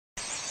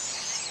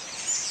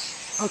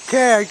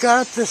Okay, I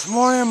got up this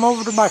morning, I'm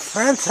over to my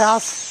friend's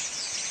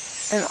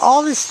house, and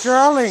all these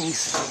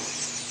starlings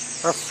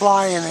are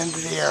flying into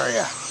the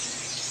area.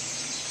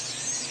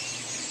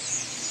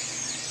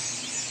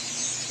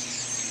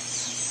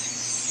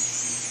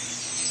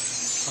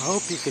 I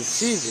hope you can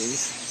see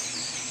these.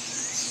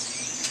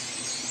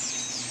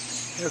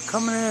 They're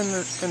coming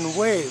in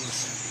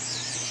waves.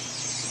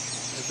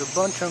 There's a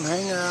bunch of them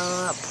hanging out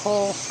on that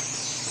pole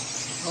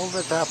over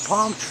at that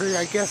palm tree.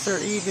 I guess they're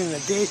eating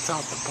the dates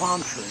off the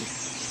palm tree.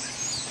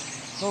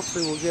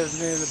 Hopefully we'll get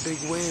another big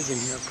wave in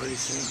here pretty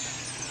soon.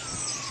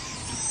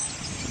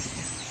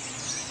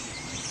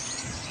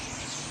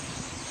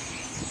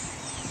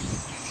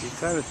 It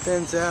kind of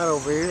thins out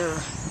over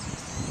here.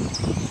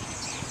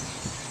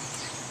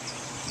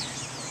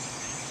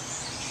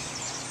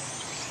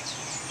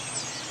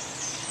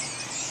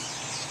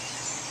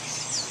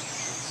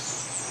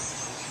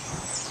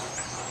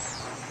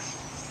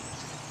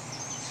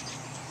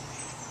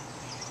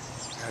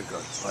 There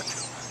goes a bunch of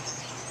them.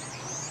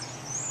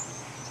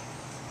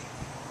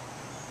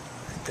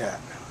 Look at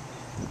that.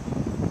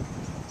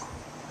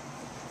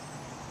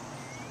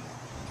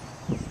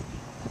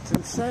 It's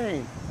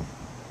insane.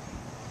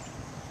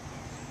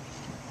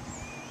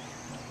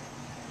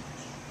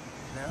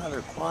 Now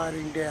they're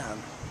quieting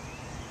down.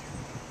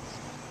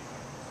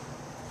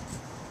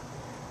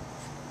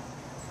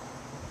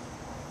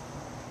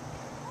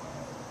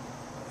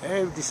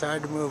 They've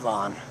decided to move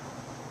on.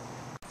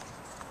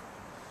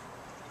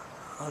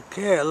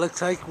 Okay, it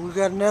looks like we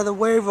got another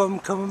wave of them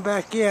coming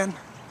back in.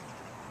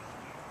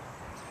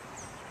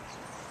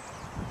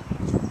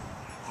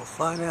 We'll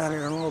find out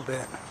here in a little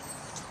bit.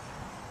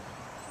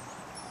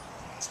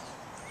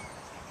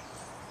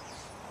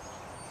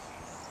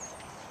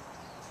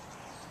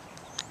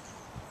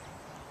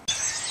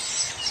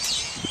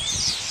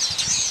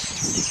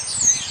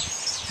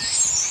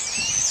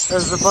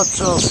 There's a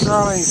bunch of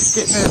starlings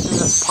getting into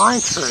this pine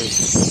tree.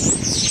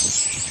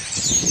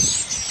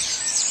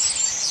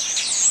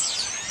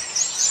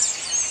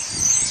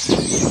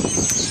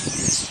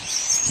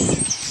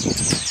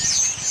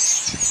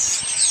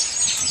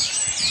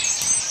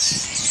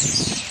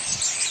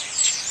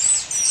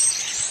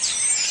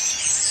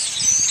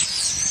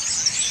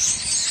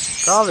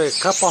 Probably a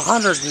couple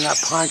hundred in that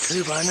pine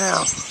tree by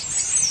now.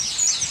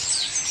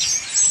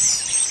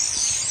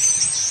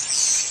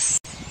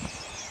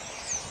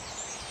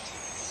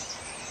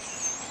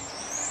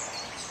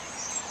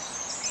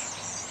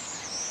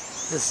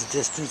 This is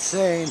just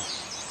insane.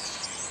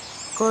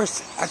 Of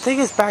course, I think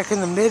it's back in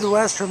the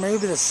Midwest or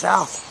maybe the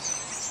South.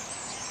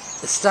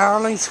 The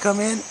starlings come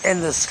in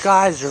and the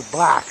skies are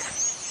black.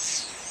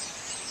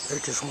 They're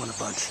just one a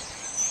bunch.